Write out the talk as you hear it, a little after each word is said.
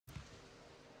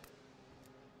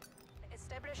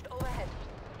established overhead.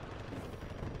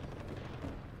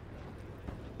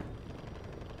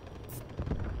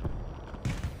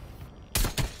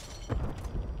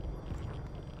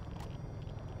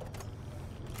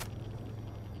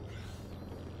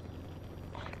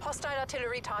 Hostile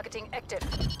artillery targeting active.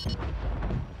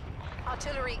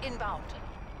 Artillery inbound.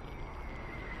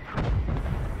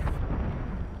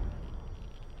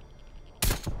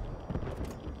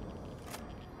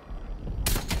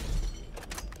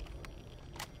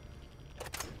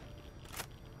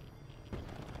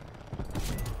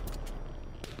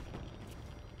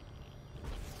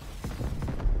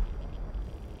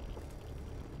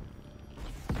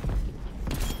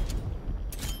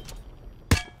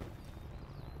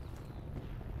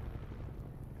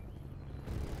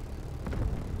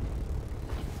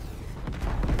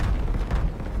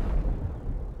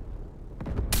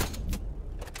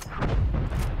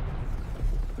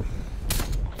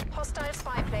 Hostile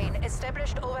spy plane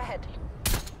established overhead.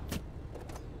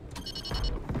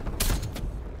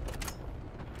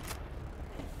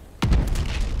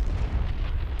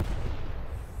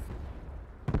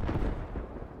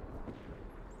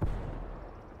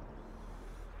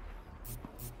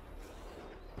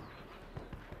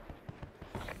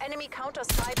 Enemy counter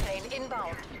spy plane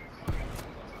inbound.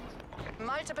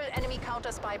 Multiple enemy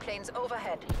counter spy planes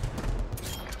overhead.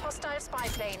 Hostile spy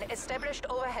plane established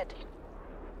overhead.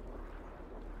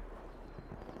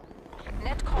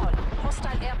 Net call.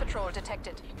 Hostile air patrol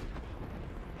detected.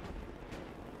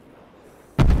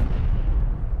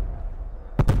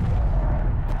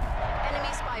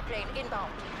 Enemy spy plane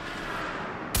inbound.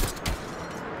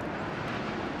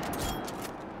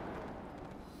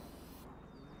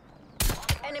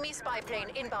 Enemy spy plane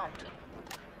inbound.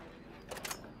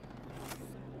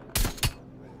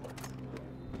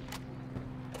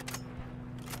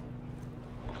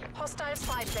 Hostile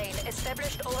spy plane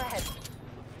established overhead.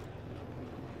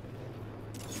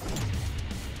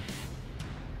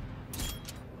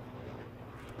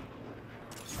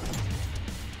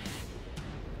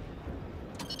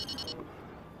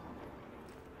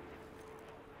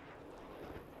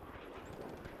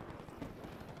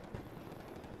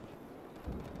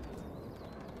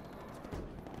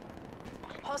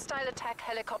 Hostile attack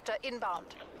helicopter inbound.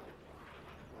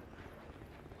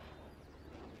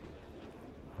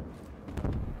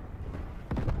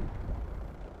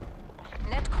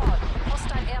 Net call.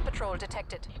 Hostile air patrol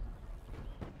detected.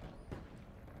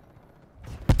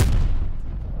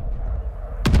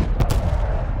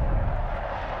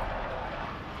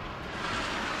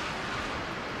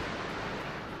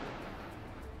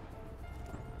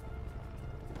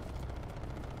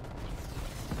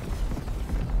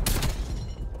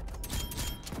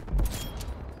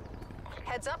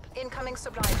 Heads up, incoming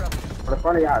supply drop. Right in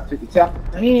front of y'all, 57.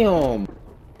 Damn.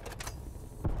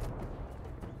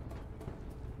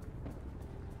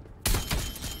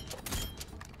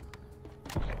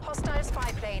 Hostile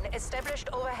spy plane established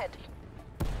overhead.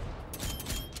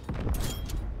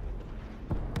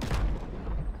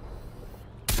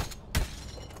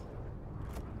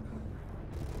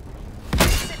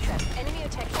 Sitrep, enemy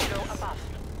attack kilo above.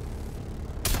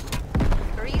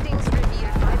 Readings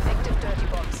reveal 5 active dirty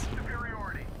bombs.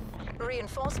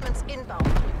 Reinforcements inbound.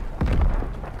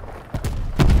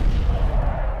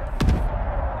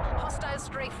 Hostile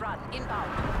strafe run inbound.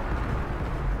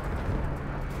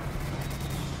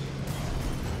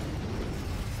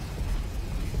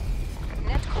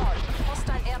 Net call.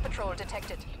 Hostile air patrol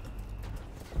detected.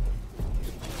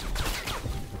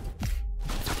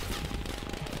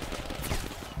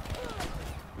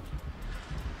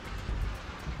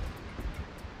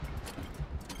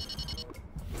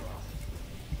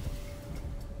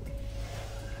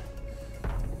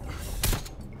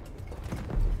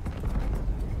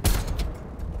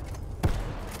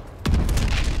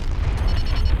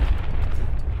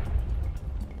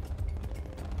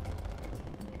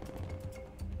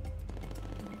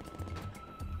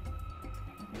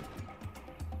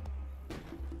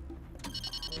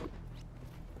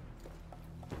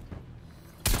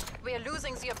 We are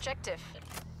losing the objective.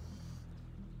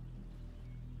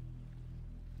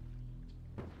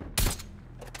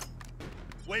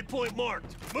 Waypoint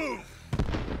marked. Move!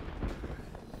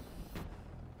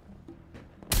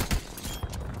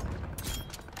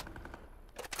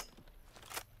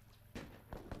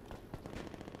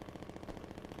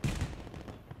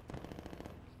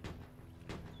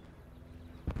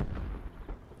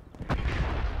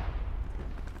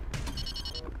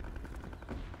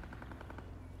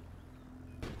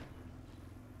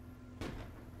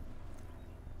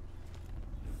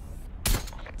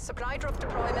 Supply drop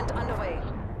deployment underway.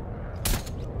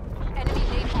 Enemy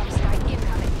napalm strike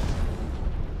incoming.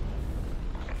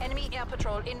 Enemy air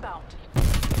patrol inbound. Spy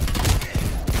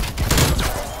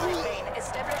plane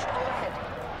established overhead.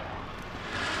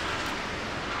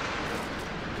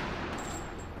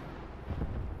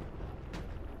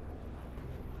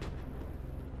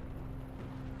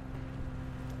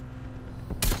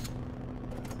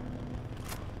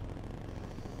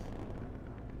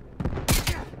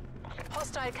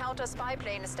 Hostile counter spy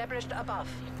plane established above.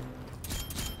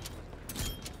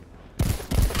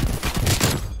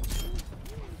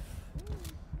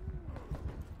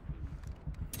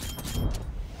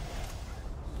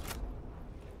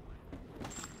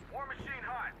 War machine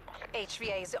hot.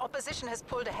 HVA, the opposition has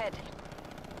pulled ahead.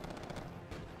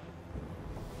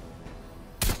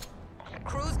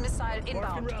 Cruise missile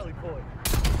inbound. Rally point.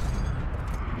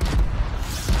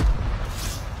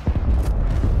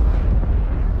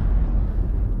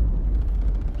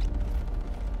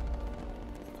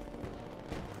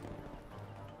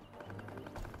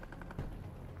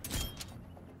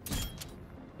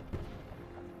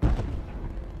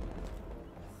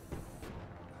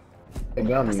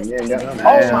 Got me. Yeah, got me.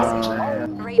 Oh my.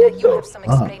 Raider, you have some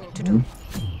explaining to do.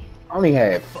 I only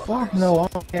had fuck no. I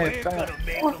only had five.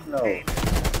 Fuck no.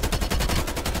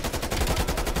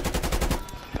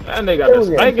 That nigga got the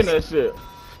spanking that shit.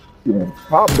 Yeah,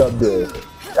 popped up there.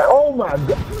 Oh my god.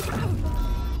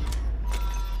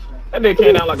 That nigga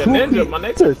came out like a ninja, my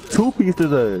nigga. Two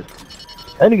pieces of.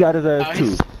 And he got his ass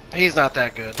too. He's not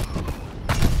that good.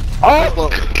 Oh,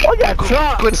 I got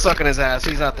chopped. Quit sucking his ass.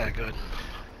 He's not that good.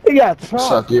 He got chopped.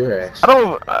 Suck your ass. I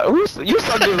don't. You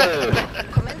suck his ass.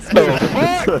 Commence The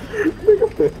fuck?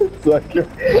 Suck your